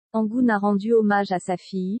Anggun a rendu hommage à sa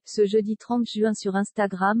fille, ce jeudi 30 juin sur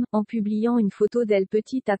Instagram, en publiant une photo d'elle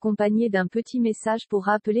petite accompagnée d'un petit message pour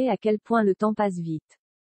rappeler à quel point le temps passe vite.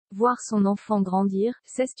 Voir son enfant grandir,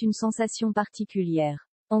 c'est une sensation particulière.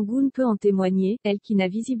 Anggun peut en témoigner, elle qui n'a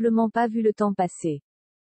visiblement pas vu le temps passer.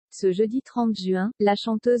 Ce jeudi 30 juin, la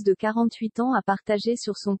chanteuse de 48 ans a partagé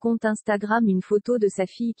sur son compte Instagram une photo de sa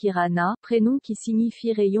fille Kirana, prénom qui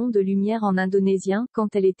signifie rayon de lumière en indonésien,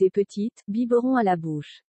 quand elle était petite, biberon à la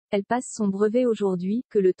bouche. Elle passe son brevet aujourd'hui,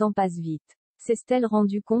 que le temps passe vite. S'est-elle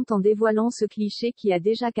rendu compte en dévoilant ce cliché qui a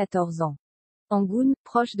déjà 14 ans. Anggun,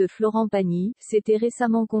 proche de Florent Pagny, s'était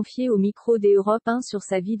récemment confié au micro des Europe 1 sur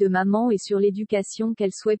sa vie de maman et sur l'éducation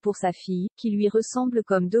qu'elle souhaite pour sa fille, qui lui ressemble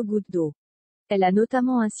comme deux gouttes d'eau. Elle a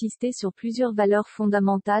notamment insisté sur plusieurs valeurs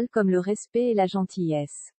fondamentales comme le respect et la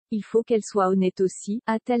gentillesse. Il faut qu'elle soit honnête aussi,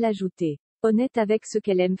 a-t-elle ajouté. Honnête avec ce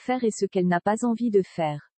qu'elle aime faire et ce qu'elle n'a pas envie de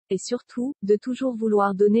faire. Et surtout, de toujours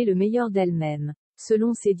vouloir donner le meilleur d'elle-même.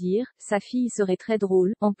 Selon ses dires, sa fille serait très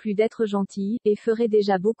drôle, en plus d'être gentille, et ferait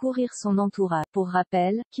déjà beaucoup rire son entourage. Pour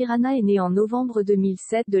rappel, Kirana est née en novembre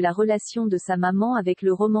 2007 de la relation de sa maman avec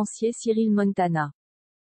le romancier Cyril Montana.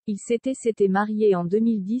 Ils s'étaient mariés en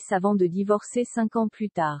 2010 avant de divorcer 5 ans plus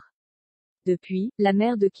tard. Depuis, la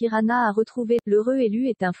mère de Kirana a retrouvé. L'heureux élu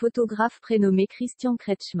est un photographe prénommé Christian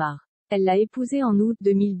Kretschmar. Elle l'a épousé en août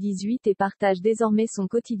 2018 et partage désormais son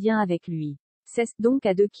quotidien avec lui. C'est donc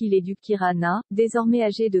à 2 qu'il éduque Kirana, désormais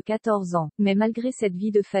âgée de 14 ans. Mais malgré cette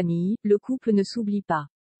vie de famille, le couple ne s'oublie pas.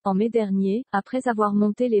 En mai dernier, après avoir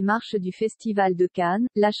monté les marches du Festival de Cannes,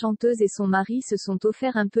 la chanteuse et son mari se sont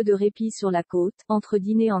offert un peu de répit sur la côte, entre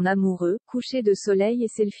dîner en amoureux, coucher de soleil et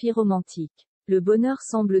selfie romantique. Le bonheur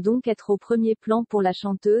semble donc être au premier plan pour la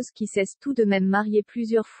chanteuse qui s'est tout de même mariée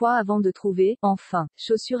plusieurs fois avant de trouver, enfin,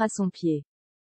 chaussure à son pied.